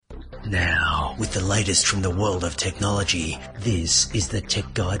Now, with the latest from the world of technology, this is the Tech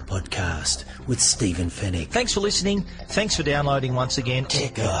Guide Podcast with Stephen Fennick. Thanks for listening. Thanks for downloading once again.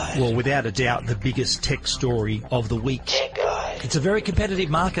 Tech Guide. Well, without a doubt, the biggest tech story of the week. Tech Guide. It's a very competitive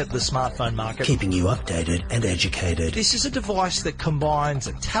market, the smartphone market. Keeping you updated and educated. This is a device that combines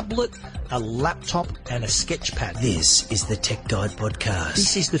a tablet, a laptop, and a sketchpad. This is the Tech Guide Podcast.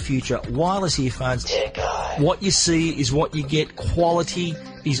 This is the future. Wireless earphones. Tech Guide. What you see is what you get. Quality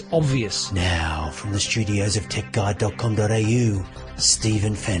is obvious. Now, from the studios of techguide.com.au,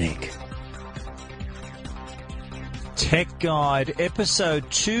 Stephen Fennick. Tech Guide,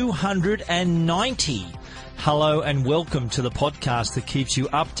 episode 290. Hello and welcome to the podcast that keeps you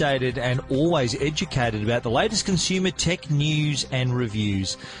updated and always educated about the latest consumer tech news and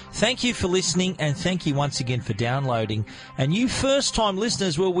reviews. Thank you for listening and thank you once again for downloading. And you first-time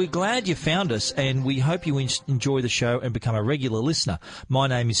listeners, well, we're glad you found us and we hope you enjoy the show and become a regular listener. My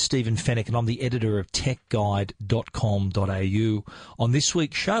name is Stephen Fennick and I'm the editor of techguide.com.au. On this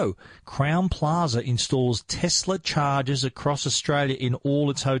week's show, Crowne Plaza installs Tesla chargers across Australia in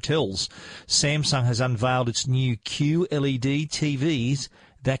all its hotels. Samsung has unveiled its new QLED TVs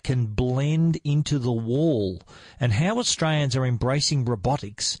that can blend into the wall, and how Australians are embracing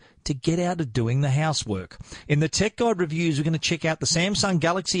robotics to get out of doing the housework. In the Tech Guide reviews, we're going to check out the Samsung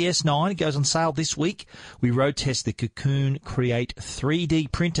Galaxy S9. It goes on sale this week. We road test the Cocoon Create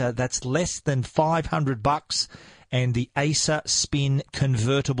 3D printer that's less than $500. And the Acer Spin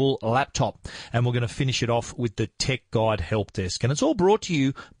convertible laptop. And we're going to finish it off with the Tech Guide Help Desk. And it's all brought to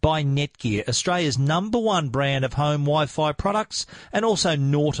you by Netgear, Australia's #1 brand of home Wi-Fi products, and also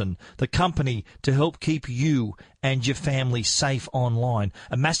Norton, the company to help keep you and your family safe online.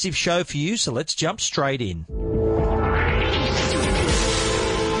 A massive show for you, so let's jump straight in.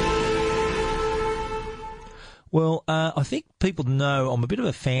 Well, I think people know I'm a bit of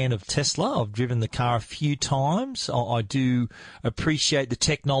a fan of Tesla. I've driven the car a few times. I do appreciate the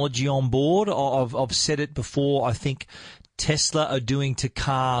technology on board. I've said it before. I think Tesla are doing to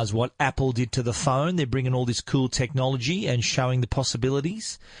cars what Apple did to the phone. They're bringing all this cool technology and showing the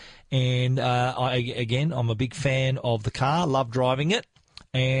possibilities. And I'm a big fan of the car. Love driving it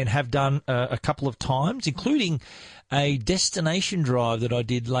and have done a couple of times, including a destination drive that I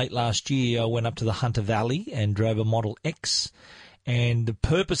did late last year. I went up to the Hunter Valley and drove a Model X. And the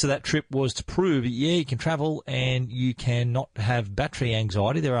purpose of that trip was to prove that, yeah, you can travel and you can not have battery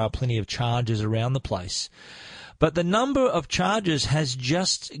anxiety. There are plenty of chargers around the place. But the number of chargers has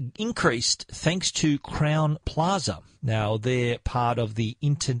just increased thanks to Crowne Plaza. Now, they're part of the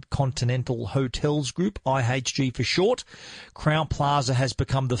Intercontinental Hotels Group, IHG for short. Crowne Plaza has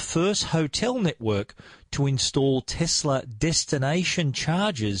become the first hotel network to install Tesla destination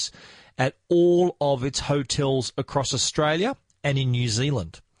chargers at all of its hotels across Australia and in New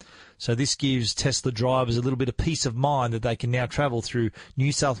Zealand. So this gives Tesla drivers a little bit of peace of mind that they can now travel through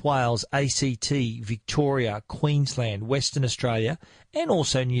New South Wales, ACT, Victoria, Queensland, Western Australia, and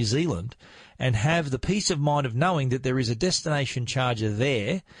also New Zealand, and have the peace of mind of knowing that there is a destination charger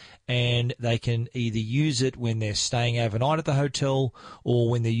there, and they can either use it when they're staying overnight at the hotel or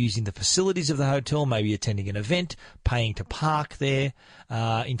when they're using the facilities of the hotel, maybe attending an event, paying to park there.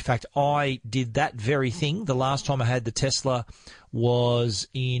 In fact, I did that very thing. The last time I had the Tesla was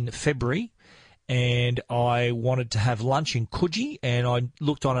in February, and I wanted to have lunch in Coogee, and I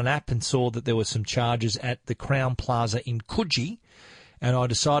looked on an app and saw that there were some charges at the Crowne Plaza in Coogee. And I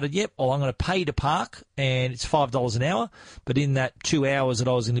decided, I'm going to pay to park, and it's $5 an hour. But in that 2 hours that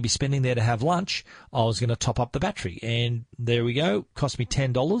I was going to be spending there to have lunch, I was going to top up the battery. And there we go. Cost me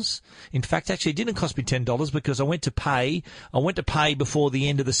 $10. In fact, actually, it didn't cost me $10 because I went to pay before the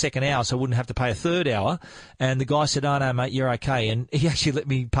end of the second hour, so I wouldn't have to pay a third hour. And the guy said, "Oh, no, mate, you're okay." And he actually let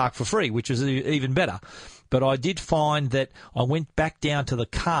me park for free, which was even better. But I did find that I went back down to the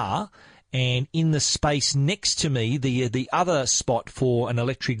car, and in the space next to me, the other spot for an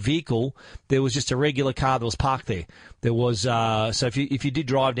electric vehicle, there was just a regular car that was parked there. There was so if you did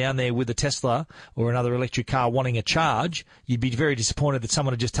drive down there with a Tesla or another electric car wanting a charge, you'd be very disappointed that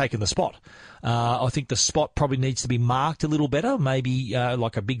someone had just taken the spot. I think the spot probably needs to be marked a little better, maybe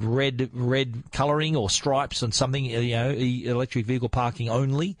like a big red colouring or stripes on something. Electric vehicle parking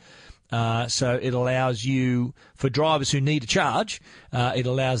only. So it allows you, for drivers who need a charge, it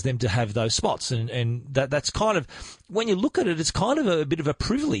allows them to have those spots. And that's kind of, when you look at it, it's kind of a bit of a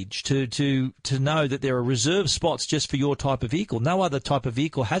privilege to know that there are reserved spots just for your type of vehicle. No other type of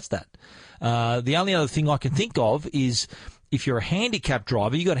vehicle has that. The only other thing I can think of is if you're a handicapped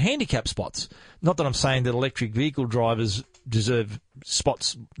driver, you've got handicap spots. Not that I'm saying that electric vehicle drivers deserve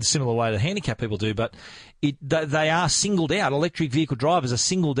spots the similar way that handicapped people do, but they are singled out. Electric vehicle drivers are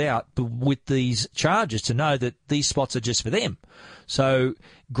singled out with these chargers to know that these spots are just for them. So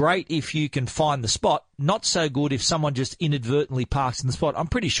great if you can find the spot. Not so good if someone just inadvertently parks in the spot. I'm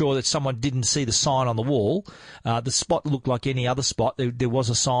pretty sure that someone didn't see the sign on the wall. The spot looked like any other spot. There was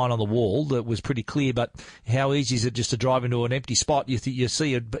a sign on the wall that was pretty clear, but how easy is it just to drive into an empty spot? You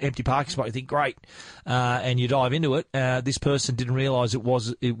see an empty parking spot, you think, great, and you dive into it. This person didn't realise it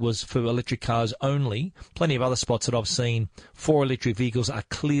was for electric cars only. Plenty of other spots that I've seen for electric vehicles are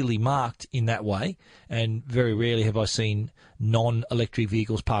clearly marked in that way, and very rarely have I seen non-electric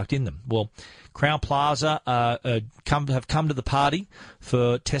vehicles parked in them. Well, Crown Plaza have come to the party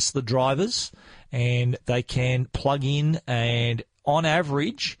for Tesla drivers, and they can plug in, and on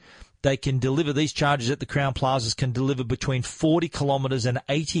average, they can deliver, these chargers at the Crown Plazas can deliver between 40 kilometres and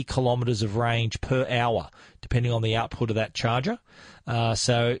 80 kilometres of range per hour, depending on the output of that charger.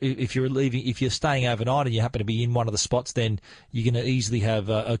 So if you're staying overnight and you happen to be in one of the spots, then you're going to easily have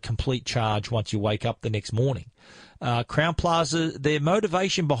a complete charge once you wake up the next morning. Crown Plaza, their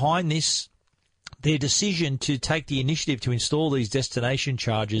motivation behind this, their decision to take the initiative to install these destination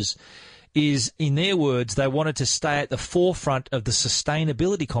chargers is, in their words, they wanted to stay at the forefront of the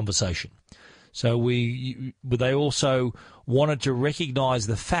sustainability conversation. So they also wanted to recognise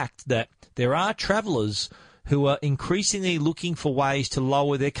the fact that there are travellers who are increasingly looking for ways to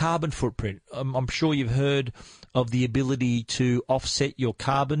lower their carbon footprint. I'm sure you've heard of the ability to offset your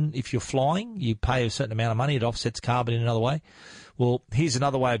carbon if you're flying. You pay a certain amount of money, it offsets carbon in another way. Well, here's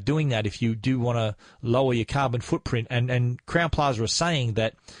another way of doing that if you do want to lower your carbon footprint. And Crown Plaza are saying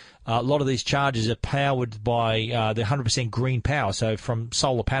that a lot of these chargers are powered by the 100% green power, so from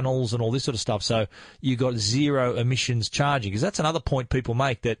solar panels and all this sort of stuff. So you've got zero emissions charging. Because that's another point people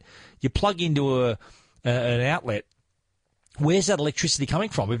make, that you plug into an outlet, where's that electricity coming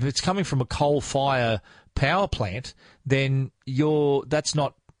from? If it's coming from a coal-fire power plant, then that's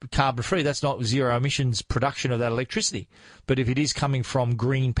not carbon-free. That's not zero emissions production of that electricity. But if it is coming from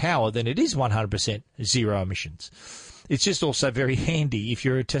green power, then it is 100% zero emissions. It's just also very handy if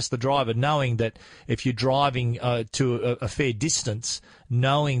you're a Tesla driver, knowing that if you're driving to a fair distance,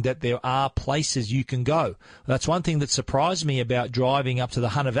 knowing that there are places you can go. That's one thing that surprised me about driving up to the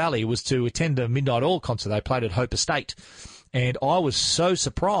Hunter Valley, was to attend a Midnight Oil concert. They played at Hope Estate. And I was so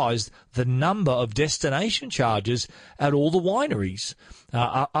surprised the number of destination chargers at all the wineries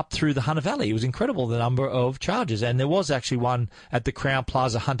up through the Hunter Valley. It was incredible, the number of chargers. And there was actually one at the Crown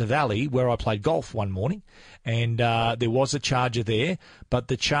Plaza Hunter Valley where I played golf one morning. And there was a charger there, but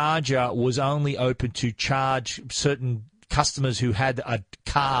the charger was only open to charge certain customers who had a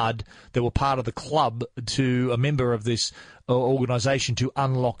card that were part of the club, to a member of this organisation, to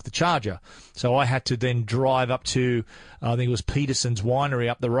unlock the charger. So I had to then drive up to, I think it was Peterson's Winery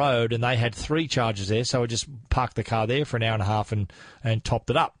up the road, and they had 3 chargers there. So I just parked the car there for an hour and a half and topped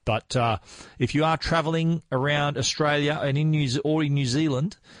it up. But if you are travelling around Australia and in New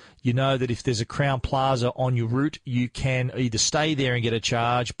Zealand, you know that if there's a Crown Plaza on your route, you can either stay there and get a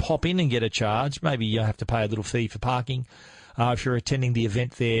charge, pop in and get a charge. Maybe you have to pay a little fee for parking. If you're attending the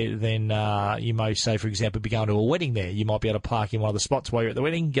event there, then you may, say, for example, be going to a wedding there. You might be able to park in one of the spots while you're at the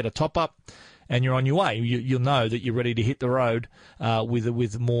wedding, get a top-up, and you're on your way. You'll know that you're ready to hit the road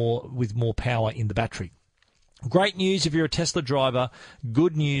with more power in the battery. Great news if you're a Tesla driver.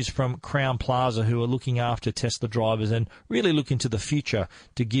 Good news from Crown Plaza, who are looking after Tesla drivers and really looking to the future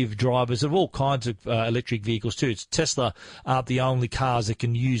to give drivers of all kinds of electric vehicles too. Tesla aren't the only cars that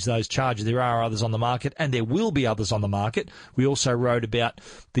can use those chargers. There are others on the market, and there will be others on the market. We also wrote about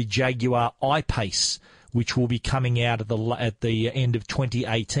the Jaguar I-Pace, which will be coming out at the end of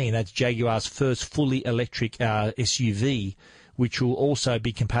 2018. That's Jaguar's first fully electric SUV, which will also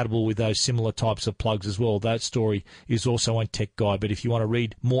be compatible with those similar types of plugs as well. That story is also on Tech Guide. But if you want to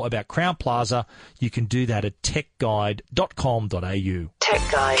read more about Crown Plaza, you can do that at techguide.com.au.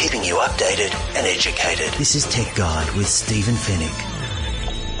 Tech Guide, keeping you updated and educated. This is Tech Guide with Stephen Fennick.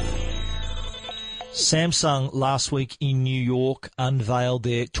 Samsung last week in New York unveiled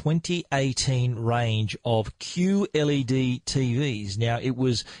their 2018 range of QLED TVs. Now, it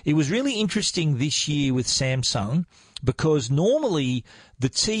was really interesting this year with Samsung, because normally The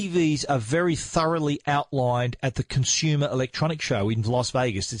TVs are very thoroughly outlined at the Consumer Electronics Show in Las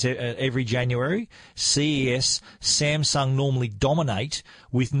Vegas. It's every January. CES, Samsung normally dominate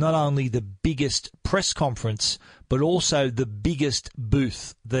with not only the biggest press conference, but also the biggest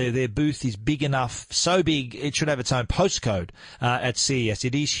booth. Their booth is big enough, so big it should have its own postcode at CES.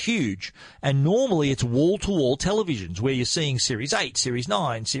 It is huge. And normally it's wall-to-wall televisions where you're seeing Series 8, Series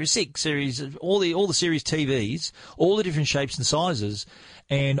 9, Series 6, all the Series TVs, all the different shapes and sizes,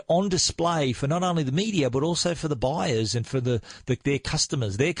 and on display for not only the media but also for the buyers and for their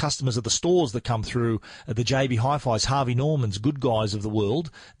customers. Their customers are the stores that come through, the JB Hi-Fi's, Harvey Norman's, Good Guys of the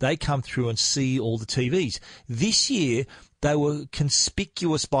world. They come through and see all the TVs. This year, they were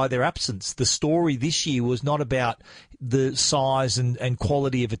conspicuous by their absence. The story this year was not about the size and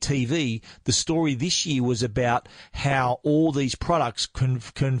quality of a TV. The story this year was about how all these products can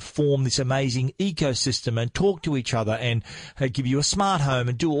form this amazing ecosystem and talk to each other and give you a smart home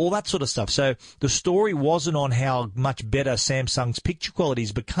and do all that sort of stuff. So the story wasn't on how much better Samsung's picture quality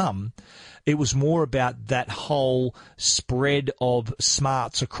has become. It was more about that whole spread of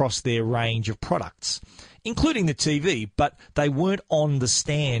smarts across their range of products, including the TV, but they weren't on the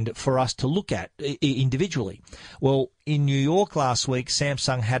stand for us to look at individually. Well, in New York last week,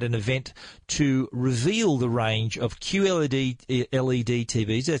 Samsung had an event to reveal the range of QLED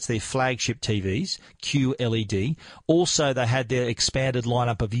TVs. That's their flagship TVs, QLED. Also, they had their expanded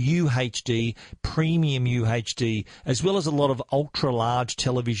lineup of UHD, premium UHD, as well as a lot of ultra-large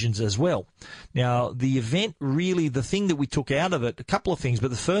televisions as well. Now, the event really, the thing that we took out of it, a couple of things, but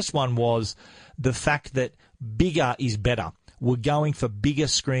the first one was the fact that bigger is better. We're going for bigger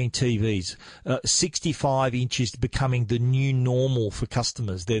screen TVs. 65 inches becoming the new normal for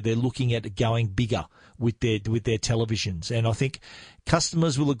customers. They're looking at going bigger with their televisions. And I think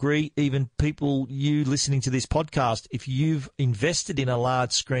customers will agree, even people, you listening to this podcast, if you've invested in a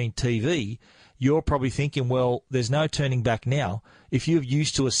large screen TV, you're probably thinking, well, there's no turning back now. If you're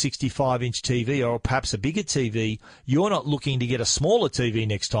used to a 65-inch TV or perhaps a bigger TV, you're not looking to get a smaller TV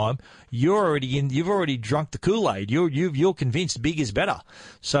next time. You've already drunk the Kool-Aid. You're convinced big is better.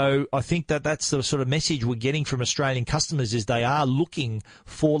 So I think that's the sort of message we're getting from Australian customers is they are looking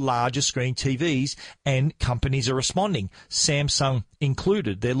for larger screen TVs, and companies are responding. Samsung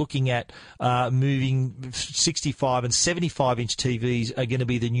included. They're looking at moving 65 and 75-inch TVs are going to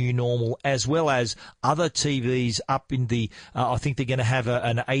be the new normal, as well as other TVs up in the, I think they're going to have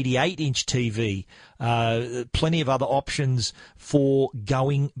an 88-inch TV, plenty of other options for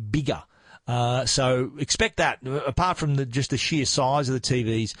going bigger. So expect that, apart from just the sheer size of the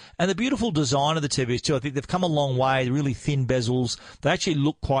TVs and the beautiful design of the TVs too. I think they've come a long way, really thin bezels. They actually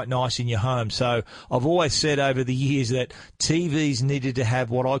look quite nice in your home. So I've always said over the years that TVs needed to have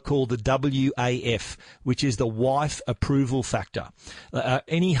what I call the WAF, which is the wife approval factor.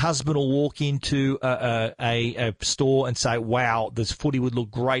 Any husband will walk into a store and say, wow, this footy would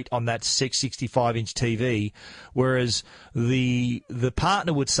look great on that 65-inch TV, whereas the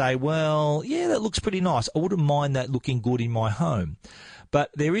partner would say, well, yeah, that looks pretty nice. I wouldn't mind that looking good in my home.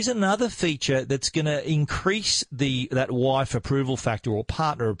 But there is another feature that's going to increase that wife approval factor, or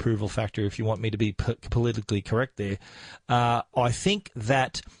partner approval factor, if you want me to be politically correct there. I think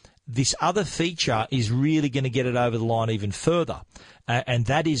that this other feature is really going to get it over the line even further, and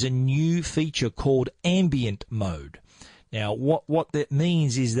that is a new feature called ambient mode. Now, what that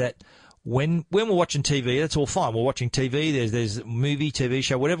means is that when we're watching TV, that's all fine. We're watching TV. There's a movie, TV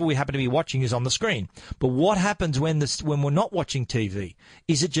show, whatever we happen to be watching is on the screen. But what happens when we're not watching TV?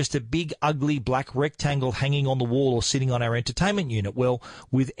 Is it just a big, ugly black rectangle hanging on the wall or sitting on our entertainment unit? Well,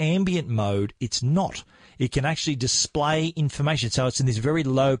 with ambient mode, it's not. It can actually display information. So it's in this very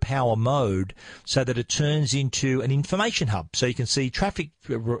low power mode so that it turns into an information hub. So you can see traffic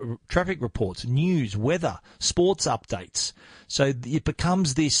reports, news, weather, sports updates. So it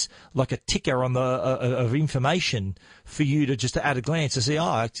becomes this like a ticker on of information for you to just at a glance to see,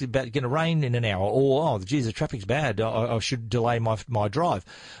 oh, it's about going to rain in an hour, or oh, geez, the traffic's bad, I should delay my drive.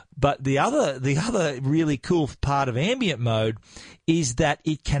 But the other really cool part of ambient mode is that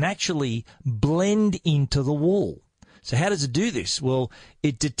it can actually blend into the wall. So how does it do this? Well,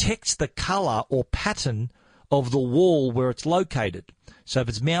 it detects the color or pattern of the wall where it's located. So if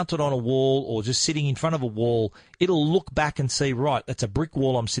it's mounted on a wall or just sitting in front of a wall, it'll look back and see, right, that's a brick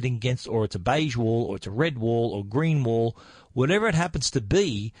wall I'm sitting against, or it's a beige wall, or it's a red wall, or green wall. Whatever it happens to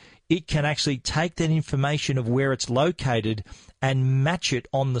be, it can actually take that information of where it's located and match it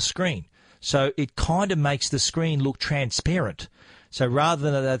on the screen. So it kind of makes the screen look transparent. So rather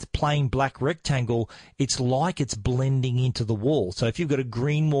than that plain black rectangle, it's like it's blending into the wall. So if you've got a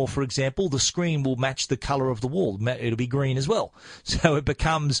green wall, for example, the screen will match the colour of the wall. It'll be green as well. So it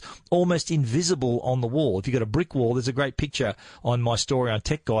becomes almost invisible on the wall. If you've got a brick wall, there's a great picture on my story on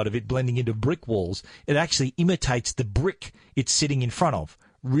Tech Guide of it blending into brick walls. It actually imitates the brick it's sitting in front of.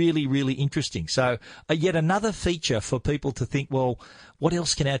 Really, really interesting. So yet another feature for people to think, well, what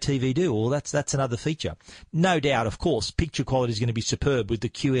else can our TV do? Well, that's another feature. No doubt, of course, picture quality is going to be superb with the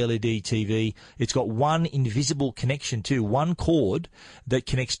QLED TV. It's got one invisible connection too, one cord that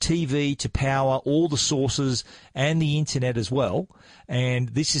connects TV to power all the sources and the internet as well. And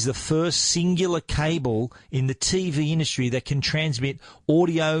this is the first singular cable in the TV industry that can transmit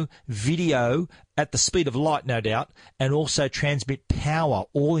audio, video at the speed of light, no doubt, and also transmit power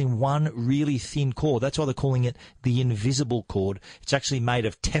all in one really thin cord. That's why they're calling it the invisible cord. It's actually made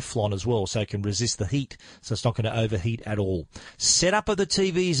of Teflon as well, so it can resist the heat, so it's not going to overheat at all. Setup of the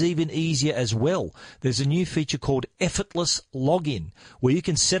TV is even easier as well. There's a new feature called Effortless Login, where you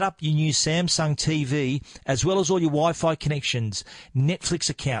can set up your new Samsung TV as well as all your Wi-Fi connections, Netflix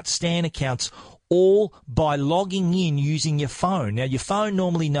accounts, Stan accounts, all by logging in using your phone. Now, your phone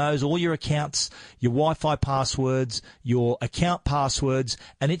normally knows all your accounts, your Wi-Fi passwords, your account passwords,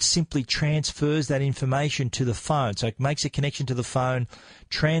 and it simply transfers that information to the phone. So it makes a connection to the phone,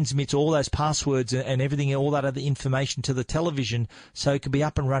 transmits all those passwords and everything, all that other information to the television, so it can be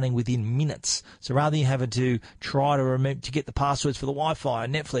up and running within minutes. So rather than having to try to remember to get the passwords for the Wi-Fi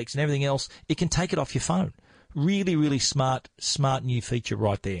and Netflix and everything else, it can take it off your phone. Really, really smart new feature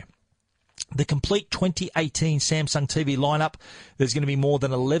right there. The complete 2018 Samsung TV lineup, there's going to be more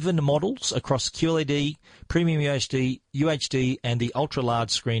than 11 models across QLED, Premium UHD, and the ultra-large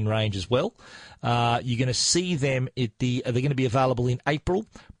screen range as well. You're going to see them they're going to be available in April.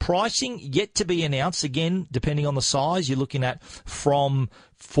 Pricing yet to be announced. Again, depending on the size, you're looking at from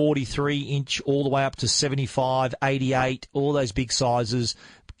 43-inch all the way up to 75, 88, all those big sizes.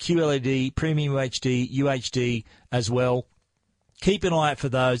 QLED, Premium UHD as well. Keep an eye out for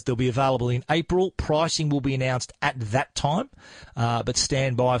those. They'll be available in April. Pricing will be announced at that time, but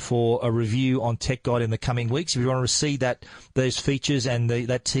stand by for a review on Tech Guide in the coming weeks. If you want to see those features and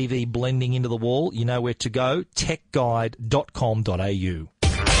that TV blending into the wall, you know where to go, techguide.com.au.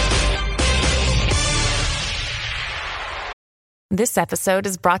 This episode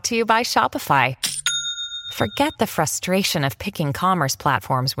is brought to you by Shopify. Forget the frustration of picking commerce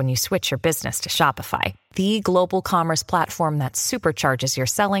platforms when you switch your business to Shopify, the global commerce platform that supercharges your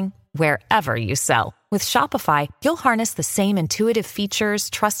selling wherever you sell. With Shopify, you'll harness the same intuitive features,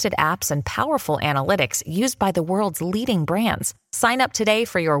 trusted apps, and powerful analytics used by the world's leading brands. Sign up today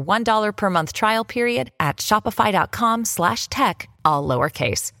for your $1 per month trial period at shopify.com/tech, all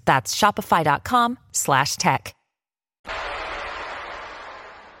lowercase. That's shopify.com/tech.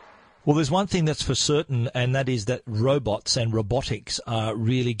 Well, there's one thing that's for certain, and that is that robots and robotics are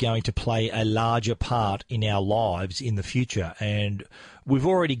really going to play a larger part in our lives in the future. And we've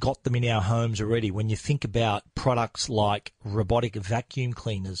already got them in our homes already. When you think about products like robotic vacuum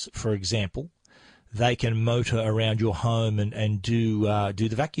cleaners, for example, they can motor around your home and do the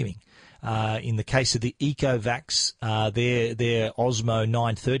vacuuming. In the case of the Ecovacs, their Osmo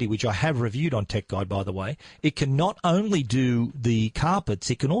 930, which I have reviewed on Tech Guide, by the way, it can not only do the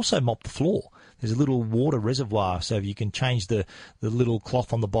carpets, it can also mop the floor. There's a little water reservoir, so you can change the little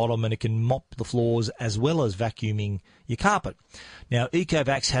cloth on the bottom and it can mop the floors as well as vacuuming your carpet. Now,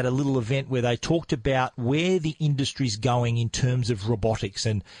 Ecovacs had a little event where they talked about where the industry's going in terms of robotics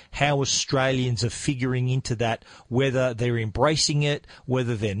and how Australians are figuring into that, whether they're embracing it,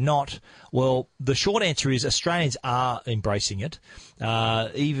 whether they're not. Well, the short answer is Australians are embracing it.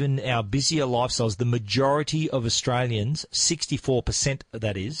 Even our busier lifestyles, the majority of Australians, 64%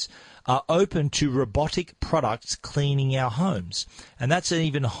 that is, are open to robotic products cleaning our homes. And that's an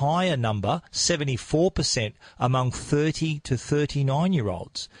even higher number, 74%, among 30 to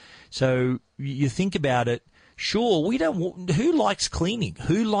 39-year-olds. So you think about it, sure, who likes cleaning?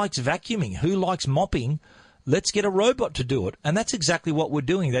 Who likes vacuuming? Who likes mopping? Let's get a robot to do it. And that's exactly what we're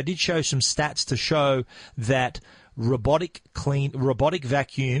doing. They did show some stats to show that robotic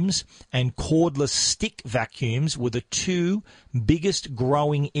vacuums and cordless stick vacuums were the two biggest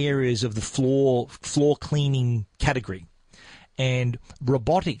growing areas of the floor cleaning category. And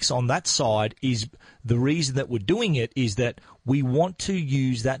robotics on that side is the reason that we're doing it is that we want to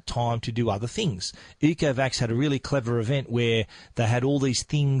use that time to do other things. Ecovacs had a really clever event where they had all these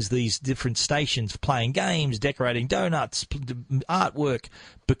things, these different stations playing games, decorating donuts, artwork,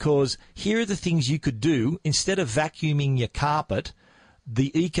 because here are the things you could do. Instead of vacuuming your carpet,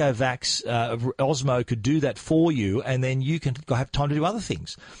 the Ecovacs Osmo could do that for you, and then you can have time to do other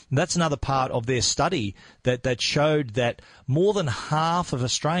things. And that's another part of their study that showed that more than half of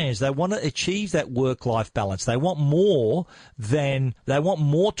Australians, they want to achieve that work-life balance. They want more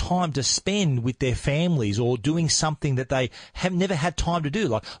time to spend with their families or doing something that they have never had time to do,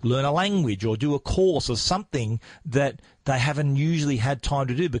 like learn a language or do a course or something that they haven't usually had time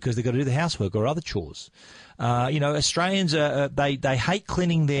to do because they've got to do the housework or other chores. Australians, they hate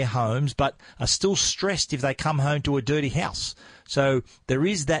cleaning their homes, but are still stressed if they come home to a dirty house. So there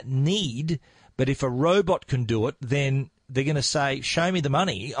is that need, but if a robot can do it, then they're going to say, show me the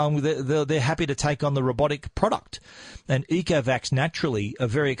money. They're happy to take on the robotic product. And Ecovacs naturally are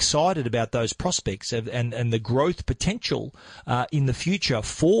very excited about those prospects and the growth potential in the future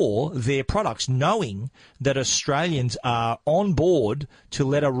for their products, knowing that Australians are on board to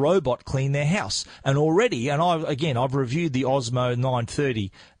let a robot clean their house. And already, and I've reviewed the Osmo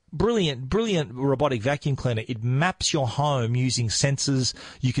 930, brilliant robotic vacuum cleaner. It maps your home using sensors.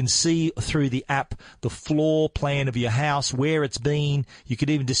 You can see through the app the floor plan of your house, where it's been. You could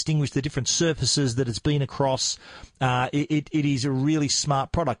even distinguish the different surfaces that it's been across. It is a really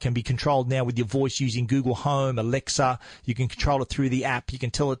smart product. Can be controlled now with your voice using Google Home, Alexa. You can control it through the app. You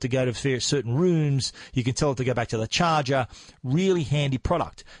can tell it to go to certain rooms. You can tell it to go back to the charger. Really handy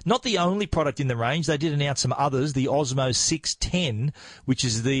product. Not the only product in the range. They did announce some others. The Osmo 610, which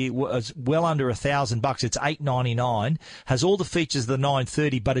is well under $1,000. It's $899. Has all the features of the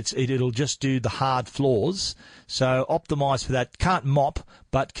 930, but it'll just do the hard floors. So optimized for that. Can't mop,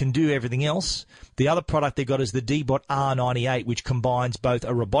 but can do everything else. The other product they got is the Deebot R98, which combines both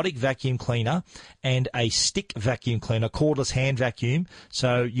a robotic vacuum cleaner and a stick vacuum cleaner, cordless hand vacuum.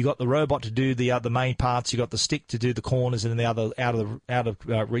 So you got the robot to do the main parts, you got the stick to do the corners and the other out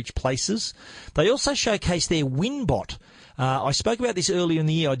of reach places. They also showcase their WinBot. I spoke about this earlier in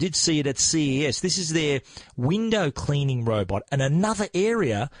the year. I did see it at CES. This is their window cleaning robot, and another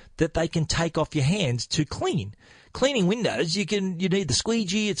area that they can take off your hands to clean. Cleaning windows, you need the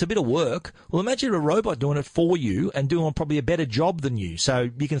squeegee. It's a bit of work. Well, imagine a robot doing it for you and doing probably a better job than you. So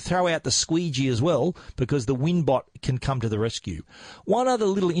you can throw out the squeegee as well because the WinBot can come to the rescue. One other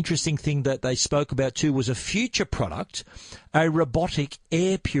little interesting thing that they spoke about too was a future product, a robotic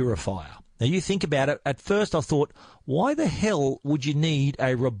air purifier. Now, you think about it. At first, I thought, why the hell would you need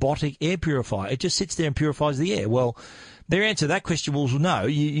a robotic air purifier? It just sits there and purifies the air. Well, their answer to that question was no.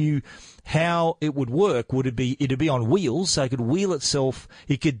 How it would work it'd be on wheels, so it could wheel itself.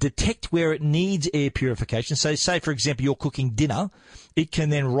 It could detect where it needs air purification. So, say for example, you're cooking dinner, it can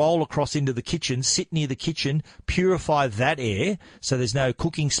then roll across into the kitchen, sit near the kitchen, purify that air, so there's no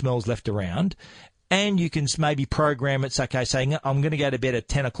cooking smells left around. And you can maybe program it, saying, I'm going to go to bed at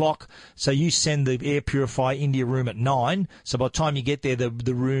 10 o'clock, so you send the air purifier into your room at 9, so by the time you get there,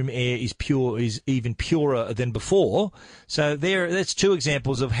 the room air is even purer than before. So that's two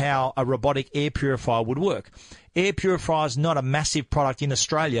examples of how a robotic air purifier would work. Air purifier is not a massive product in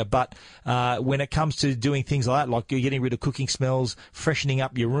Australia, but when it comes to doing things like that, like you're getting rid of cooking smells, freshening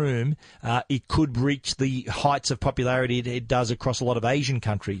up your room, it could reach the heights of popularity it does across a lot of Asian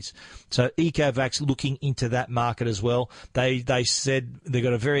countries. So Ecovacs looking into that market as well. They said they've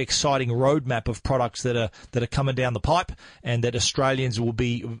got a very exciting roadmap of products that are coming down the pipe, and that Australians will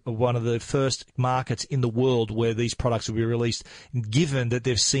be one of the first markets in the world where these products will be released, given that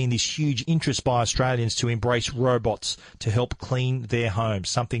they've seen this huge interest by Australians to embrace robots to help clean their homes,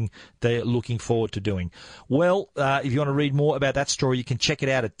 something they're looking forward to doing. Well, if you want to read more about that story, you can check it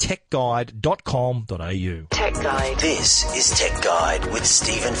out at techguide.com.au. Tech Guide. This is Tech Guide with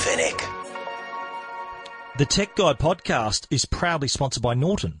Stephen Fennick. The Tech Guide podcast is proudly sponsored by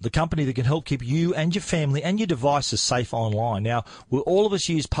Norton, the company that can help keep you and your family and your devices safe online. Now, all of us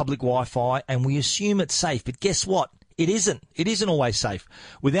use public Wi-Fi and we assume it's safe, but guess what? It isn't. It isn't always safe.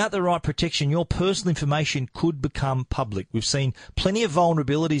 Without the right protection, your personal information could become public. We've seen plenty of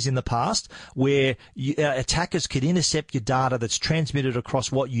vulnerabilities in the past where attackers could intercept your data that's transmitted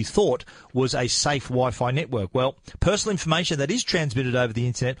across what you thought was a safe Wi-Fi network. Well, personal information that is transmitted over the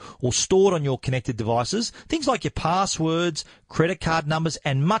internet or stored on your connected devices, things like your passwords, credit card numbers,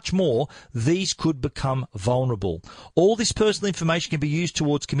 and much more, these could become vulnerable. All this personal information can be used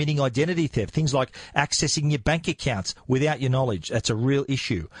towards committing identity theft, things like accessing your bank accounts without your knowledge. That's a real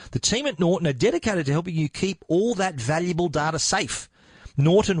issue. The team at Norton are dedicated to helping you keep all that valuable data safe.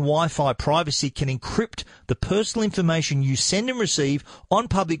 Norton Wi-Fi Privacy can encrypt the personal information you send and receive on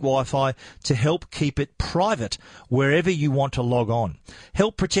public Wi-Fi to help keep it private wherever you want to log on.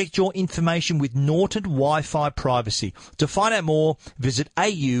 Help protect your information with Norton Wi-Fi Privacy. To find out more, visit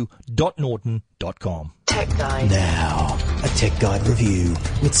au.norton.com. Tech Guide. Now, a Tech Guide review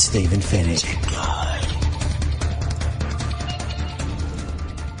with Stephen Fennick. Tech Guide.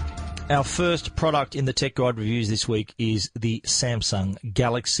 Our first product in the Tech Guide reviews this week is the Samsung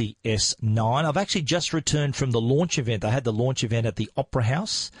Galaxy S9. I've actually just returned from the launch event. I had the launch event at the Opera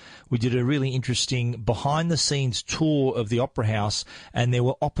House. We did a really interesting behind-the-scenes tour of the Opera House, and there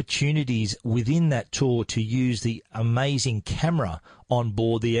were opportunities within that tour to use the amazing camera on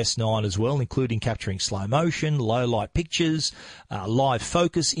board the S9 as well, including capturing slow motion, low light pictures, live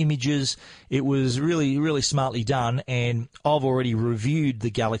focus images. It was really, really smartly done, and I've already reviewed the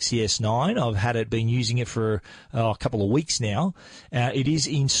Galaxy S9. I've been using it for a couple of weeks now. It is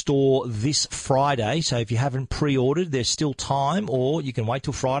in store this Friday, so if you haven't pre-ordered, there's still time, or you can wait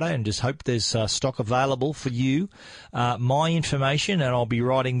till Friday and just hope there's stock available for you. My information, and I'll be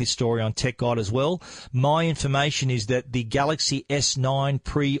writing this story on Tech Guide as well, my information is that the Galaxy S9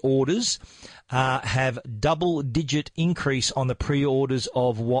 pre-orders have double-digit increase on the pre-orders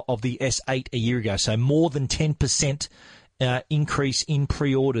of the S8 a year ago. So more than 10% increase in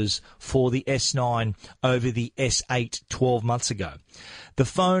pre-orders for the S9 over the S8 12 months ago. The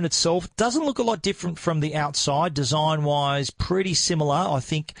phone itself doesn't look a lot different from the outside. Design-wise, pretty similar. I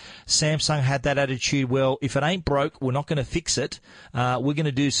think Samsung had that attitude, well, if it ain't broke, we're not going to fix it. We're going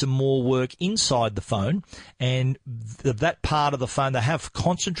to do some more work inside the phone. And that part of the phone they have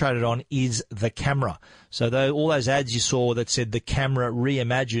concentrated on is the camera. So all those ads you saw that said the camera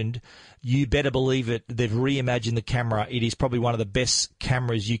reimagined, you better believe it, they've reimagined the camera. It is probably one of the best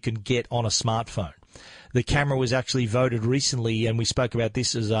cameras you can get on a smartphone. The camera was actually voted recently, and we spoke about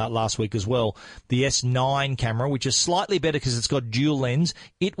this last week as well, the S9 camera, which is slightly better because it's got dual lens.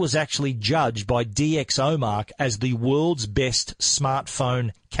 It was actually judged by DxOMark as the world's best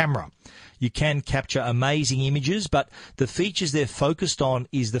smartphone camera. You can capture amazing images, but the features they're focused on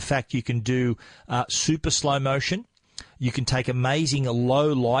is the fact you can do super slow motion. You can take amazing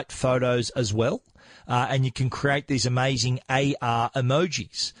low light photos as well. And you can create these amazing AR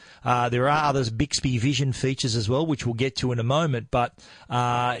emojis. There are other Bixby Vision features as well, which we'll get to in a moment. But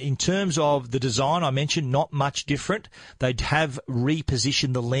in terms of the design, I mentioned not much different. They'd have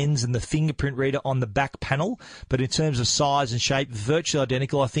repositioned the lens and the fingerprint reader on the back panel. But in terms of size and shape, virtually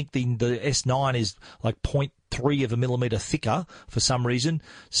identical. I think the S9 is like 0.3 of a millimetre thicker for some reason.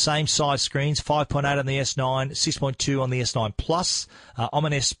 Same size screens, 5.8 on the S9, 6.2 on the S9 Plus. I'm a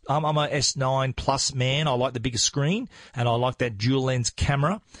S9 Plus man. I like the bigger screen, and I like that dual lens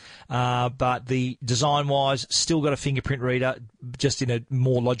camera. But the design-wise, still got a fingerprint reader, just in a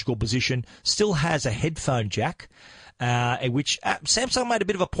more logical position. Still has a headphone jack. Which Samsung made a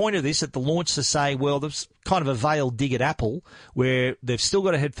bit of a point of this at the launch to say, well, there's kind of a veiled dig at Apple where they've still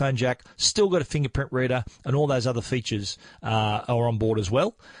got a headphone jack, still got a fingerprint reader, and all those other features are on board as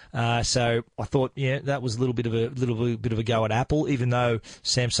well. So I thought, yeah, that was a little bit of a go at Apple, even though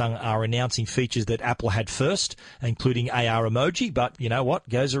Samsung are announcing features that Apple had first, including AR emoji. But you know what?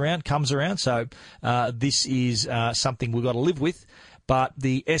 Goes around, comes around. So this is something we've got to live with. But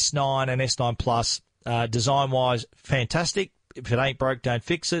the S9 and S9 Plus, design-wise, fantastic. If it ain't broke, don't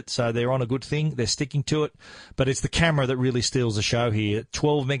fix it. So they're on a good thing. They're sticking to it. But it's the camera that really steals the show here.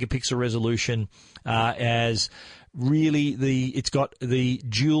 12 megapixel resolution as really it's got the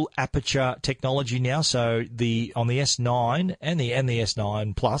dual aperture technology now. So on the S9 and the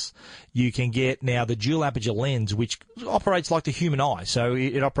S9 Plus, you can get now the dual aperture lens, which operates like the human eye. So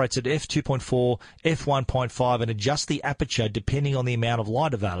it operates at f2.4, f1.5, and adjusts the aperture depending on the amount of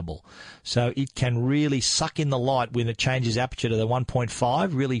light available. So it can really suck in the light when it changes aperture to the 1.5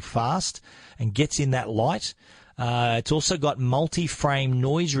 really fast and gets in that light. It's also got multi-frame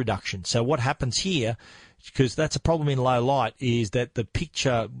noise reduction. So what happens here, because that's a problem in low light, is that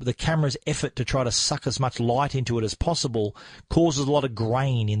the camera's effort to try to suck as much light into it as possible causes a lot of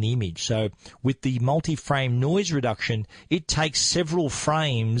grain in the image. So with the multi-frame noise reduction, it takes several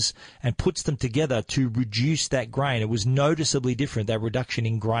frames and puts them together to reduce that grain. It was noticeably different, that reduction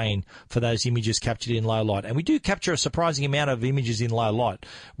in grain for those images captured in low light. And we do capture a surprising amount of images in low light.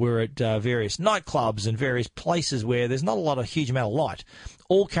 We're at various nightclubs and various places where there's not a huge amount of light.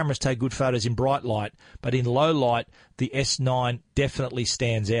 All cameras take good photos in bright light, but but in low light, the S9 definitely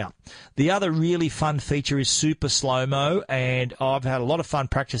stands out. The other really fun feature is super slow-mo, and I've had a lot of fun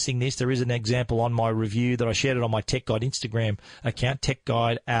practicing this. There is an example on my review that I shared it on my Tech Guide Instagram account, Tech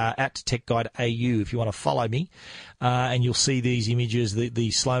Guide, at Tech Guide AU, if you want to follow me. And you'll see these images,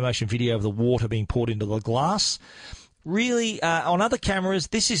 the slow-motion video of the water being poured into the glass. Really, on other cameras,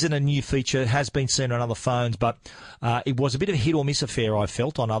 this isn't a new feature. It has been seen on other phones, but it was a bit of a hit or miss affair, I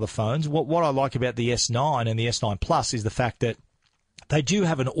felt, on other phones. What I like about the S9 and the S9 Plus is the fact that they do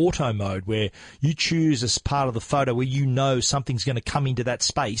have an auto mode where you choose as part of the photo where you know something's going to come into that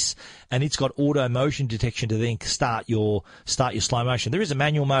space, and it's got auto motion detection to then start your slow motion. There is a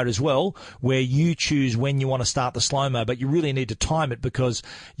manual mode as well where you choose when you want to start the slow-mo, but you really need to time it because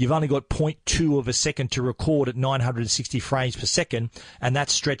you've only got 0.2 of a second to record at 960 frames per second, and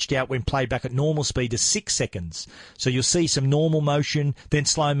that's stretched out when played back at normal speed to 6 seconds. So you'll see some normal motion, then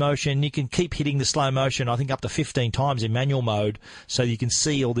slow motion. You can keep hitting the slow motion, I think, up to 15 times in manual mode, so you can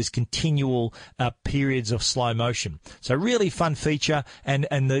see all these continual periods of slow motion. So really fun feature, and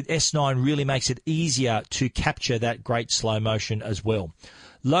the S9 really makes it easier to capture that great slow motion as well.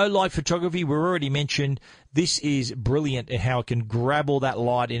 Low light photography, we've already mentioned. This is brilliant in how it can grab all that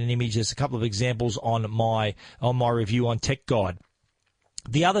light in an image. There's a couple of examples on my review on Tech Guide.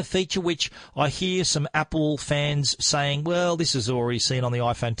 The other feature, which I hear some Apple fans saying, well, this is already seen on the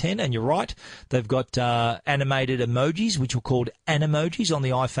iPhone X, and you're right. They've got animated emojis, which are called Animojis on the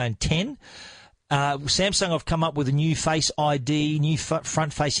iPhone X. Samsung have come up with a new Face ID, new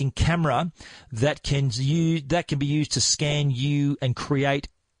front-facing camera that can be used to scan you and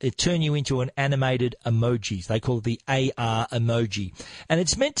turn you into an animated emoji. They call it the AR emoji. And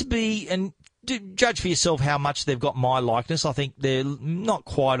it's meant to be, and judge for yourself how much they've got my likeness. I think they're not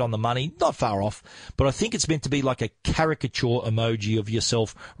quite on the money, not far off, but I think it's meant to be like a caricature emoji of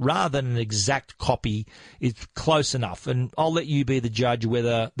yourself rather than an exact copy. It's close enough, and I'll let you be the judge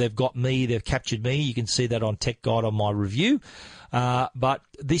whether they've got me, they've captured me. You can see that on Tech Guide on my review. But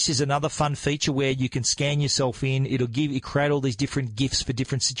this is another fun feature where you can scan yourself in. It'll create all these different GIFs for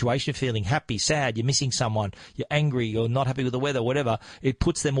different situations. You're feeling happy, sad, you're missing someone, you're angry, you're not happy with the weather, whatever. It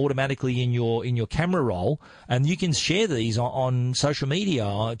puts them automatically in your camera roll, and you can share these on social media,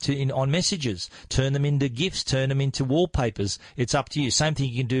 on messages. Turn them into GIFs, turn them into wallpapers. It's up to you. Same thing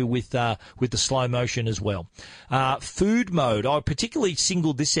you can do with the slow motion as well. Food mode. I particularly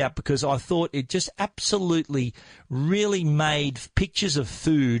singled this out because I thought it just absolutely really made pictures of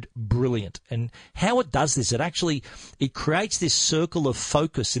food brilliant. And how it does this, it creates this circle of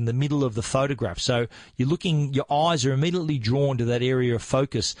focus in the middle of the photograph. So your eyes are immediately drawn to that area of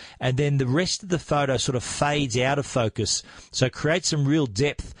focus, and then the rest of the photo sort of fades out of focus. So it creates some real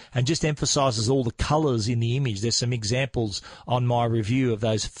depth and just emphasizes all the colors in the image. There's some examples on my review of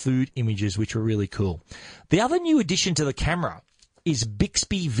those food images, which are really cool. The other new addition to the camera is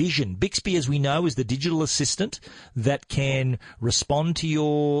Bixby Vision. Bixby, as we know, is the digital assistant that can respond to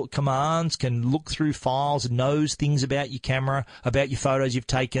your commands, can look through files, knows things about your camera, about your photos you've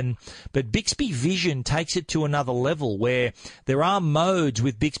taken. But Bixby Vision takes it to another level where there are modes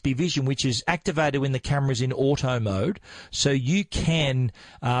with Bixby Vision which is activated when the camera's in auto mode. So you can,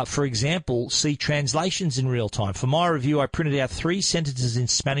 for example, see translations in real time. For my review, I printed out 3 sentences in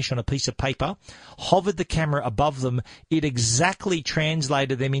Spanish on a piece of paper, hovered the camera above them. It exactly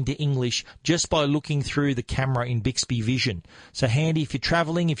translated them into English just by looking through the camera in Bixby Vision. So handy if you're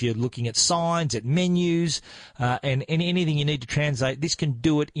traveling, if you're looking at signs, at menus, and anything you need to translate. This can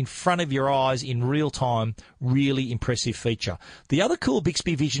do it in front of your eyes in real time. Really impressive feature. The other cool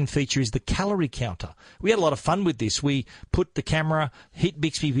Bixby Vision feature is the calorie counter. We had a lot of fun with this. We put the camera, hit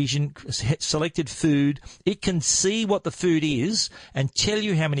Bixby Vision, selected food. It can see what the food is and tell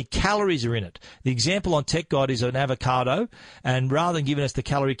you how many calories are in it. The example on Tech Guide is an avocado, and rather than giving us the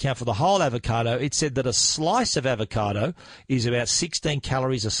calorie count for the whole avocado, it said that a slice of avocado is about 16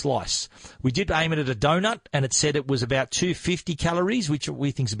 calories a slice. We did aim it at a donut, and it said it was about 250 calories, which we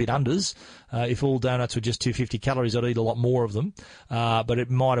think is a bit unders. If all donuts were just 250 calories, I'd eat a lot more of them. But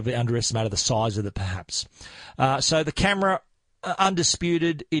it might have underestimated the size of it, perhaps. So the camera,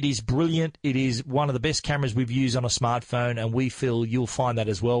 undisputed, it is brilliant. It is one of the best cameras we've used on a smartphone, and we feel you'll find that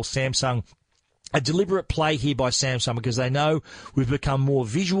as well. Samsung, a deliberate play here by Samsung because they know we've become more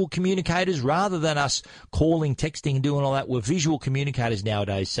visual communicators rather than us calling, texting and doing all that. We're visual communicators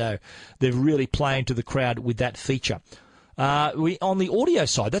nowadays, so they're really playing to the crowd with that feature. On the audio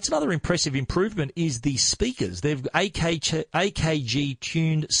side, that's another impressive improvement is the speakers. They've AKG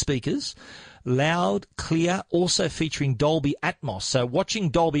tuned speakers, loud, clear, also featuring Dolby Atmos. So watching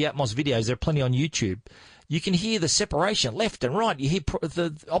Dolby Atmos videos, there are plenty on YouTube. you can hear the separation left and right. You hear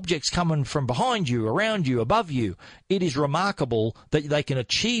the objects coming from behind you, around you, above you. It is remarkable that they can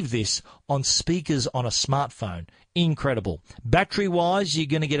achieve this on speakers on a smartphone. Incredible. Battery-wise, you're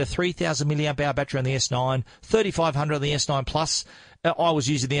going to get a 3,000 milliamp hour battery on the S9, 3,500 on the S9 Plus. I was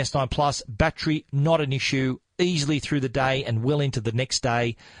using the S9 Plus. Battery, not an issue. Easily through the day and well into the next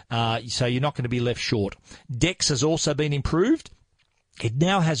day, so you're not going to be left short. DeX has also been improved. It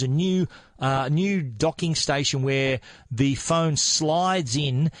now has a new docking station where the phone slides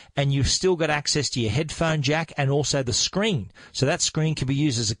in and you've still got access to your headphone jack and also the screen. So that screen can be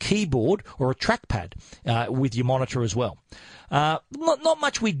used as a keyboard or a trackpad with your monitor as well. Not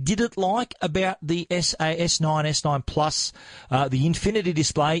much we didn't like about the S9, S9 Plus. The Infinity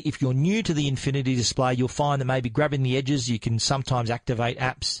Display, if you're new to the Infinity Display, you'll find that maybe grabbing the edges, you can sometimes activate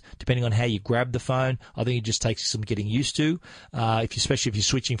apps depending on how you grab the phone. I think it just takes some getting used to, especially if you're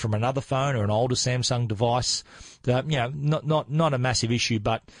switching from another phone or an older Samsung device. Not a massive issue,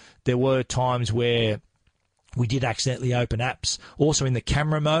 but there were times where we did accidentally open apps. Also in the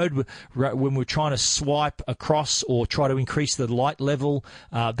camera mode, when we're trying to swipe across or try to increase the light level,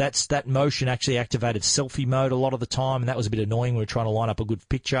 that motion actually activated selfie mode a lot of the time, and that was a bit annoying when we were trying to line up a good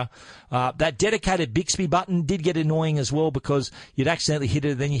picture. That dedicated Bixby button did get annoying as well because you'd accidentally hit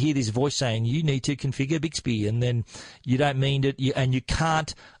it, and then you hear this voice saying, you need to configure Bixby, and then you don't mean it, and you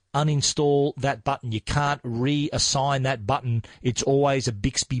can't uninstall that button. You can't reassign that button. It's always a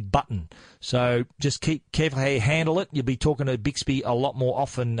Bixby button. So just keep careful how you handle it. You'll be talking to Bixby a lot more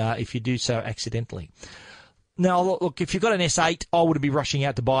often if you do so accidentally. Now, look, if you've got an S8, I wouldn't be rushing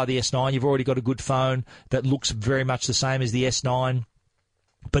out to buy the S9. You've already got a good phone that looks very much the same as the S9.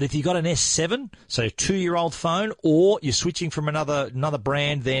 But if you've got an S7, so a 2-year-old phone, or you're switching from another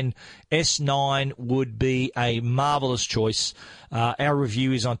brand, then S9 would be a marvellous choice. Our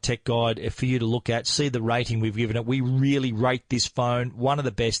review is on Tech Guide for you to look at. See the rating we've given it. We really rate this phone one of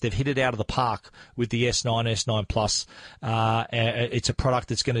the best. They've hit it out of the park with the S9, S9 Plus. It's a product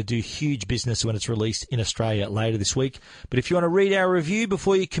that's going to do huge business when it's released in Australia later this week. But if you want to read our review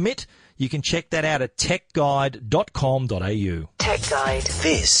before you commit, you can check that out at techguide.com.au. Tech Guide.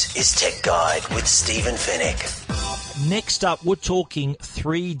 This is Tech Guide with Stephen Fenech. Next up, we're talking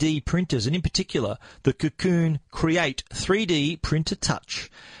 3D printers, and in particular, the Cocoon Create 3D Printer Touch.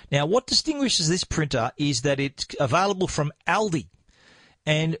 Now, what distinguishes this printer is that it's available from Aldi.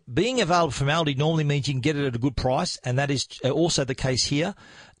 And being available from Aldi normally means you can get it at a good price, and that is also the case here.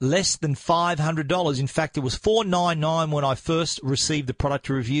 Less than $500. In fact, it was $499 when I first received the product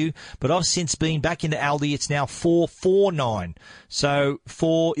to review, but I've since been back into Aldi. It's now $449. So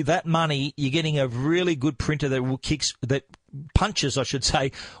for that money, you're getting a really good printer that punches, I should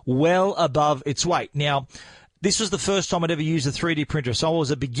say, well above its weight. Now, this was the first time I'd ever used a 3D printer, so I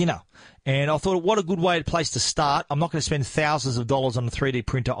was a beginner. And I thought, what a good place to start. I'm not going to spend thousands of dollars on a 3D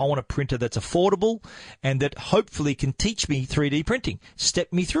printer. I want a printer that's affordable and that hopefully can teach me 3D printing,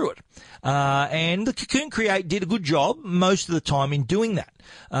 step me through it. And the Cocoon Create did a good job most of the time in doing that.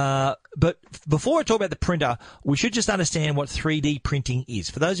 But before I talk about the printer, we should just understand what 3D printing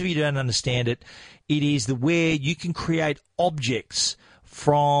is. For those of you who don't understand it, it is where you can create objects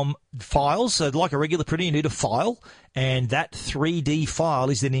from files. So like a regular printer, you need a file, and that 3D file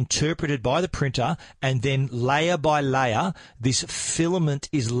is then interpreted by the printer, and then layer by layer, this filament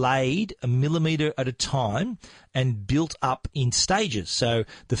is laid a millimeter at a time and built up in stages. So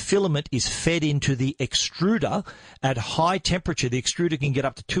the filament is fed into the extruder at high temperature. The extruder can get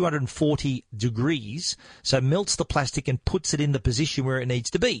up to 240 degrees, so melts the plastic and puts it in the position where it needs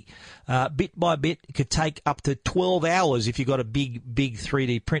to be. Bit by bit, it could take up to 12 hours if you've got a big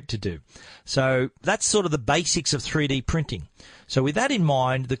 3D print to do. So that's sort of the basics of 3D printing. So with that in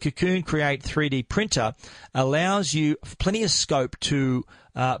mind, the Cocoon Create 3D printer allows you plenty of scope to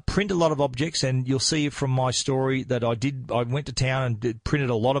print a lot of objects, and you'll see from my story that I went to town and printed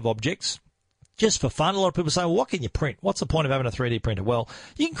a lot of objects. Just for fun. A lot of people say, well, what can you print? What's the point of having a 3D printer? Well,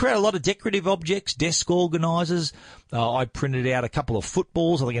 you can create a lot of decorative objects, desk organisers. I printed out a couple of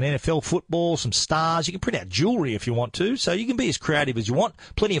footballs, I think an NFL football, some stars. You can print out jewellery if you want to. So you can be as creative as you want.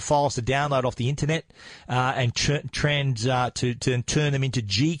 Plenty of files to download off the internet and turn them into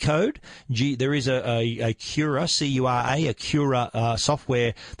G-code. There is a Cura, C-U-R-A, a Cura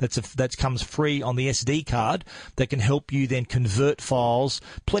software that comes free on the SD card that can help you then convert files.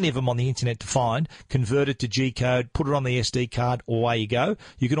 Plenty of them on the internet to find. Convert it to G-code, put it on the SD card, away you go.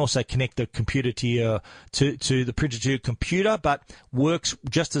 You can also connect the computer to the printer to your computer, but works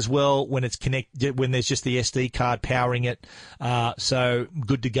just as well when it's connected, when there's just the SD card powering it. So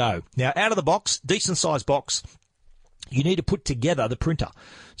good to go. Now, out of the box, decent sized box. you need to put together the printer.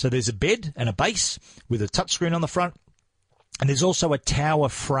 So there's a bed and a base with a touchscreen on the front. And there's also a tower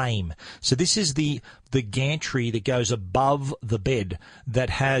frame. So this is the gantry that goes above the bed that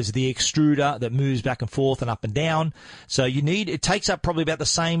has the extruder that moves back and forth and up and down. So it takes up probably about the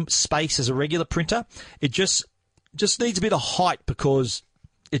same space as a regular printer. It just needs a bit of height because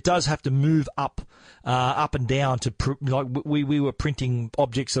it does have to move up and down like we were printing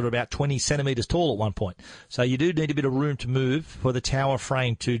objects that are about 20 centimetres tall at one point. So you do need a bit of room to move for the tower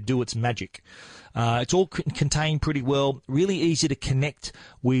frame to do its magic. It's all contained pretty well, really easy to connect.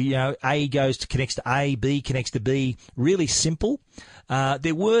 A connects to A, B connects to B, really simple.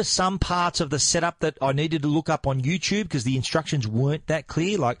 There were some parts of the setup that I needed to look up on YouTube because the instructions weren't that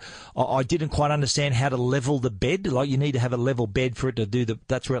clear. Like, I didn't quite understand how to level the bed. Like, you need to have a level bed for it to do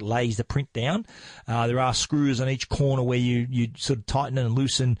that's where it lays the print down. There are screws on each corner where you sort of tighten and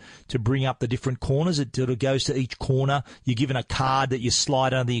loosen to bring up the different corners. It sort of goes to each corner. You're given a card that you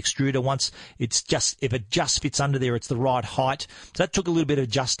slide under the extruder once if it just fits under there, it's the right height. So that took a little bit of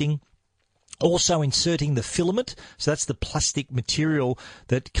adjusting. Also inserting the filament, so that's the plastic material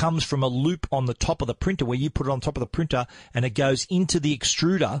that comes from a loop on the top of the printer where you put it on top of the printer and it goes into the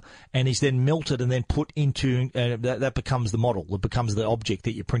extruder and is then melted and then put into, that becomes the model, it becomes the object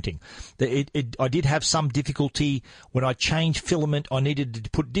that you're printing. I did have some difficulty when I changed filament. I needed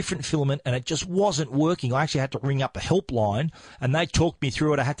to put different filament and it just wasn't working. I actually had to ring up a helpline and they talked me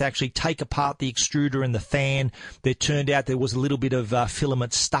through it. I had to actually take apart the extruder and the fan. It turned out there was a little bit of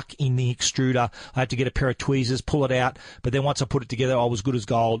filament stuck in the extruder. I had to get a pair of tweezers, pull it out, but then once I put it together, I was good as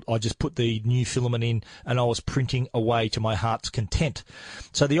gold. I just put the new filament in and I was printing away to my heart's content.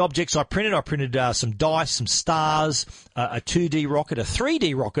 So the objects I printed some dice, some stars, a 2D rocket, a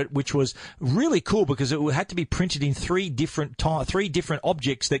 3D rocket, which was really cool because it had to be printed in three different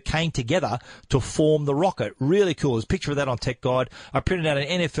objects that came together to form the rocket. Really cool. There's a picture of that on Tech Guide. I printed out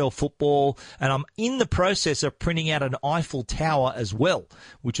an NFL football and I'm in the process of printing out an Eiffel Tower as well,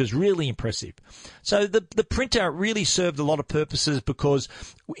 which is really impressive. So the printer really served a lot of purposes because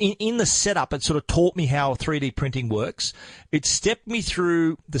in the setup, it sort of taught me how 3D printing works. It stepped me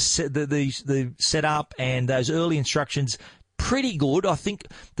through the setup and those early instructions pretty good. I think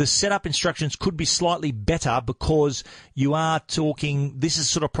the setup instructions could be slightly better because you are talking, this is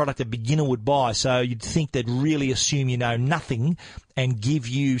sort of product a beginner would buy. So you'd think they'd really assume you know nothing and give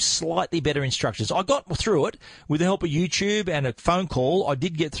you slightly better instructions. I got through it with the help of YouTube and a phone call. I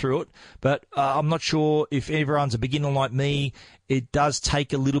did get through it, but I'm not sure if everyone's a beginner like me. It does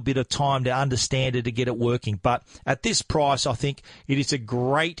take a little bit of time to understand it, to get it working. But at this price, I think it is a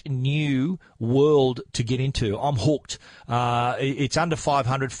great new world to get into. I'm hooked. It's under $500,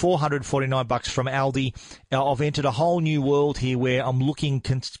 $449 from Aldi. I've entered a whole new world here where I'm looking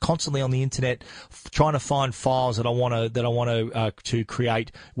constantly on the internet, trying to find files that I want to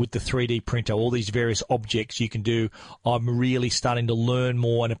create with the 3D printer. All these various objects you can do. I'm really starting to learn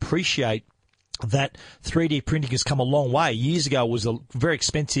more and appreciate that 3D printing has come a long way. Years ago, it was a very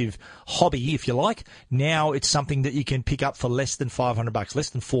expensive hobby, if you like. Now it's something that you can pick up for less than $500, less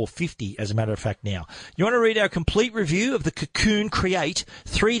than $450, as a matter of fact now. You want to read our complete review of the Cocoon Create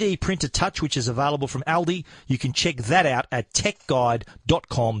 3D Printer Touch, which is available from Aldi? You can check that out at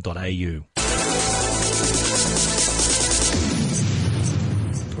techguide.com.au.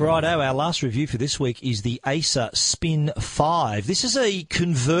 Righto, our last review for this week is the Acer Spin 5. This is a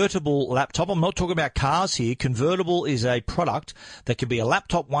convertible laptop. I'm not talking about cars here. Convertible is a product that can be a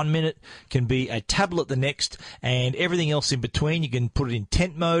laptop 1 minute, can be a tablet the next, and everything else in between. You can put it in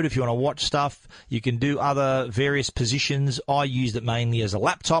tent mode if you want to watch stuff. You can do other various positions. I used it mainly as a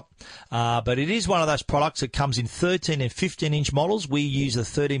laptop, but it is one of those products that comes in 13 and 15-inch models. We use the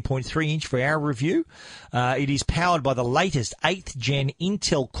 13.3-inch for our review. It is powered by the latest 8th Gen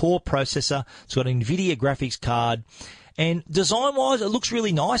Intel Core processor. It's got an NVIDIA graphics card. And design-wise, it looks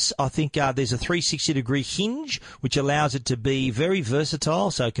really nice. I think there's a 360-degree hinge, which allows it to be very versatile.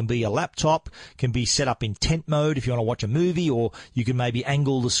 So it can be a laptop, can be set up in tent mode if you want to watch a movie, or you can maybe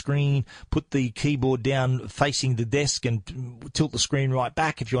angle the screen, put the keyboard down facing the desk and tilt the screen right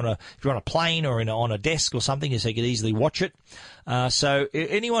back if you're on a plane or on a desk or something, so you can easily watch it. So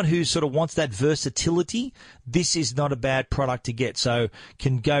anyone who sort of wants that versatility, this is not a bad product to get. So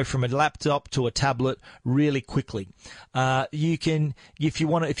can go from a laptop to a tablet really quickly. You can, if you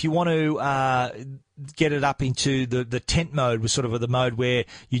want to get it up into the tent mode, was sort of the mode where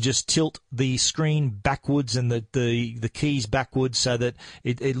you just tilt the screen backwards and the keys backwards so that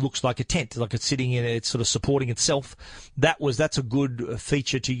it looks like a tent, like it's sitting in, it's sort of supporting itself. That's a good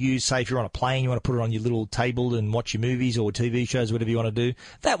feature to use. Say if you're on a plane, you want to put it on your little table and watch your movies or TV shows, whatever you want to do.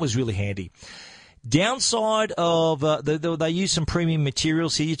 That was really handy. Downside of they use some premium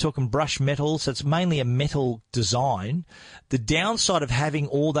materials here. You're talking brushed metal, so it's mainly a metal design. The downside of having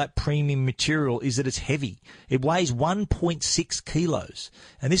all that premium material is that it's heavy. It weighs 1.6 kilos,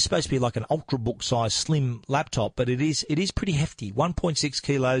 and this is supposed to be like an ultrabook size slim laptop, but it is pretty hefty. 1.6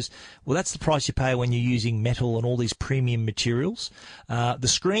 kilos. Well, that's the price you pay when you're using metal and all these premium materials. The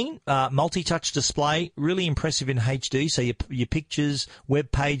screen, multi-touch display, really impressive in HD. So your pictures,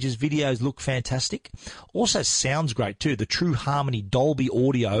 web pages, videos look fantastic. Also sounds great too. The True Harmony Dolby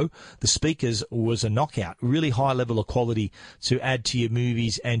audio, the speakers was a knockout. Really high level of quality to add to your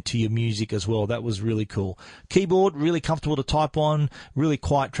movies and to your music as well. That was really cool. Keyboard, really comfortable to type on. Really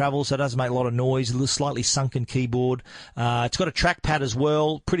quiet travel, so it doesn't make a lot of noise. A little slightly sunken keyboard. It's got a trackpad as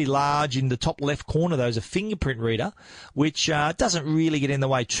well, pretty large. In the top left corner, though, is a fingerprint reader, which doesn't really get in the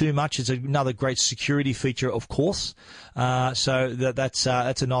way too much. It's another great security feature, of course. So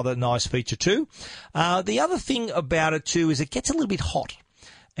that's another nice feature too. The other thing about it too is it gets a little bit hot,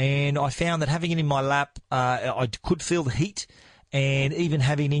 and I found that having it in my lap, I could feel the heat. And even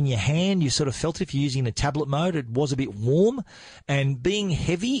having it in your hand, you sort of felt it. If you're using the tablet mode, it was a bit warm. And being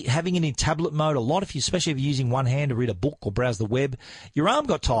heavy, having it in tablet mode a lot, especially if you're using one hand to read a book or browse the web, your arm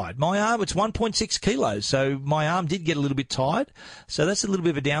got tired. My arm, it's 1.6 kilos, so my arm did get a little bit tired. So that's a little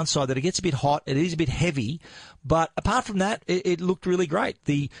bit of a downside, that it gets a bit hot. It is a bit heavy. But apart from that, it looked really great.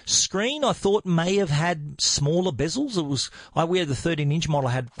 The screen, I thought, may have had smaller bezels. We had the 13-inch model,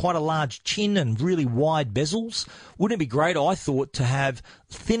 had quite a large chin and really wide bezels. Wouldn't it be great, I thought, to have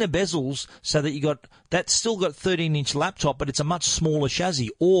thinner bezels so that that's still got 13-inch laptop, but it's a much smaller chassis?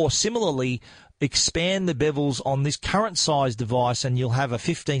 Or similarly, expand the bevels on this current size device and you'll have a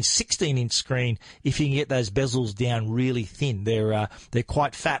 16-inch screen if you can get those bezels down really thin. They're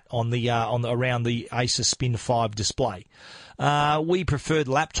quite fat on around the Acer Spin 5 display. We preferred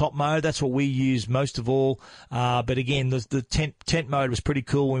laptop mode. That's what we use most of all. But again, the tent mode was pretty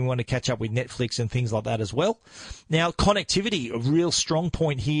cool when we want to catch up with Netflix and things like that as well. Now, connectivity, a real strong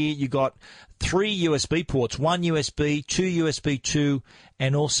point here. You got 3 USB ports, 1 USB, 2 USB 2,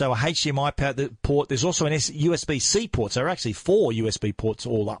 and also a HDMI port. There's also an USB-C port, so there are actually 4 USB ports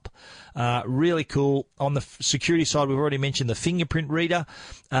all up. Really cool. On the security side, we've already mentioned the fingerprint reader.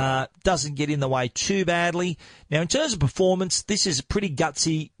 Doesn't get in the way too badly. Now, in terms of performance, this is a pretty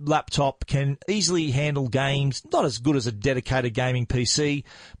gutsy laptop, can easily handle games. Not as good as a dedicated gaming PC,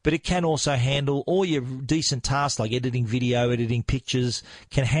 but it can also handle all your decent tasks like editing video, editing pictures,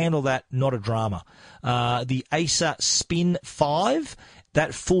 can handle that, not a drama. The Acer Spin 5,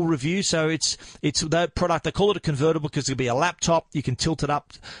 that full review. So it's that product. They call it a convertible because it'll be a laptop. You can tilt it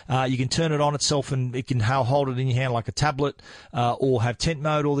up. You can turn it on itself and it can hold it in your hand like a tablet, or have tent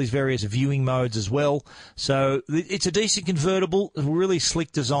mode, all these various viewing modes as well. So it's a decent convertible, really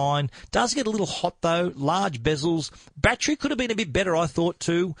slick design. Does get a little hot though, large bezels. Battery could have been a bit better, I thought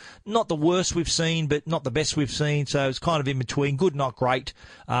too. Not the worst we've seen, but not the best we've seen. So it's kind of in between. Good, not great.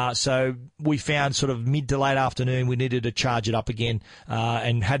 So we found sort of mid to late afternoon we needed to charge it up again.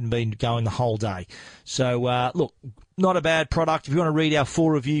 And hadn't been going the whole day. So, look, not a bad product. If you want to read our full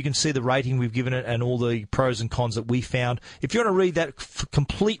review, you can see the rating we've given it and all the pros and cons that we found. If you want to read that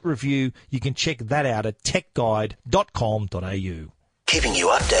complete review, you can check that out at techguide.com.au. Keeping you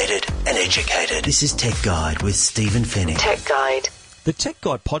updated and educated. This is Tech Guide with Stephen Fennick. Tech Guide. The Tech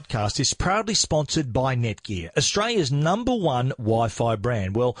Guide podcast is proudly sponsored by Netgear, Australia's #1 Wi-Fi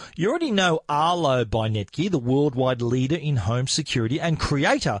brand. Well, you already know Arlo by Netgear, the worldwide leader in home security and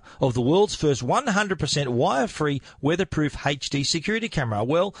creator of the world's first 100% wire-free, weatherproof HD security camera.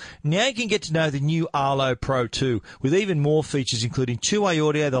 Well, now you can get to know the new Arlo Pro 2, with even more features, including two-way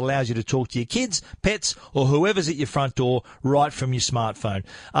audio that allows you to talk to your kids, pets, or whoever's at your front door right from your smartphone.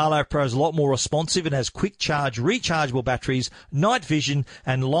 Arlo Pro is a lot more responsive and has quick charge, rechargeable batteries, night vision,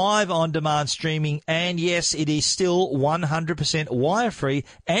 and live on-demand streaming. And yes, it is still 100% wire-free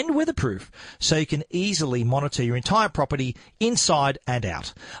and weatherproof, so you can easily monitor your entire property inside and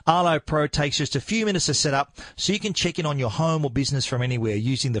out. Arlo Pro takes just a few minutes to set up, so you can check in on your home or business from anywhere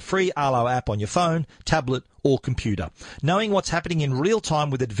using the free Arlo app on your phone, tablet, or computer. Knowing what's happening in real time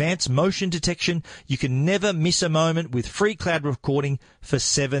with advanced motion detection, you can never miss a moment with free cloud recording for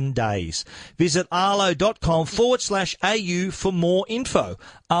 7 days. Visit arlo.com/au for more info.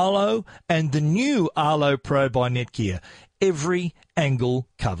 Arlo and the new Arlo Pro by Netgear. Every angle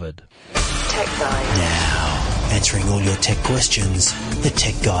covered. Tech Guide. Now, answering all your tech questions, the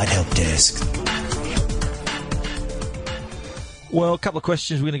Tech Guide Help Desk. Well, a couple of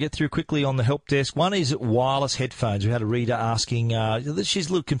questions we're going to get through quickly on the help desk. One is wireless headphones. We had a reader asking, she's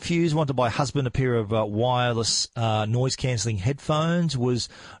a little confused, wanted to buy husband a pair of wireless noise-cancelling headphones, was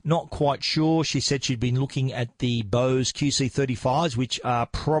not quite sure. She said she'd been looking at the Bose QC35s, which are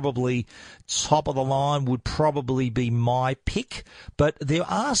probably top of the line, would probably be my pick. But there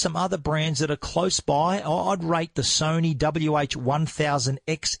are some other brands that are close by. I'd rate the Sony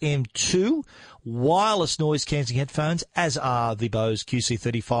WH-1000XM2 wireless noise-cancelling headphones, as are the Bose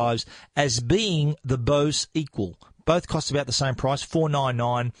QC35s, as being the Bose equal. Both cost about the same price,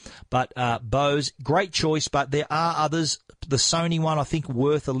 $499, but Bose, great choice, but there are others. The Sony one, I think,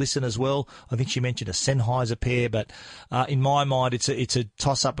 worth a listen as well. I think she mentioned a Sennheiser pair, but in my mind, it's a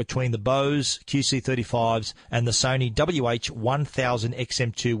toss-up between the Bose QC35s and the Sony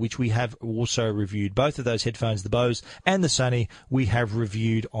WH-1000XM2, which we have also reviewed. Both of those headphones, the Bose and the Sony, we have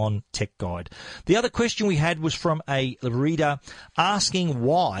reviewed on Tech Guide. The other question we had was from a reader asking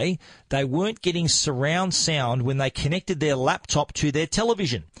why they weren't getting surround sound when they connected their laptop to their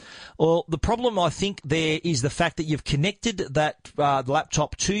television. Well, the problem, I think, there is the fact that you've connected that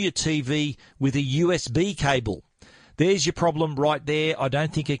laptop to your TV with a USB cable. There's your problem right there. I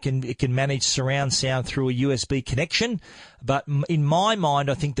don't think it can manage surround sound through a USB connection. But in my mind,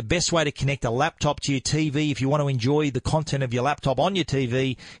 I think the best way to connect a laptop to your TV, if you want to enjoy the content of your laptop on your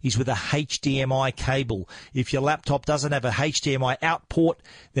TV, is with a HDMI cable. If your laptop doesn't have a HDMI out port,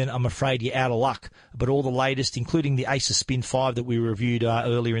 then I'm afraid you're out of luck. But all the latest, including the Acer Spin 5 that we reviewed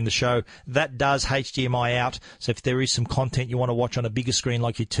earlier in the show, that does HDMI out. So if there is some content you want to watch on a bigger screen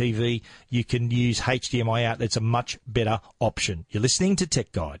like your TV, you can use HDMI out. That's a much better option. You're listening to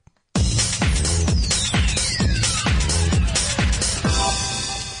Tech Guide.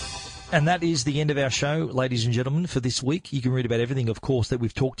 And that is the end of our show, ladies and gentlemen, for this week. You can read about everything, of course, that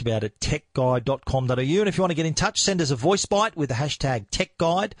we've talked about at techguide.com.au. And if you want to get in touch, send us a voice bite with the hashtag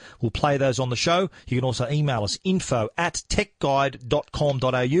TechGuide. We'll play those on the show. You can also email us,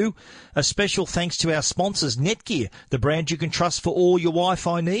 info@techguide.com.au. A special thanks to our sponsors, Netgear, the brand you can trust for all your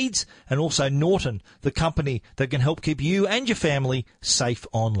Wi-Fi needs, and also Norton, the company that can help keep you and your family safe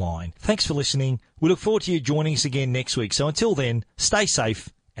online. Thanks for listening. We look forward to you joining us again next week. So until then, stay safe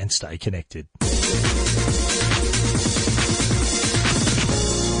and stay connected.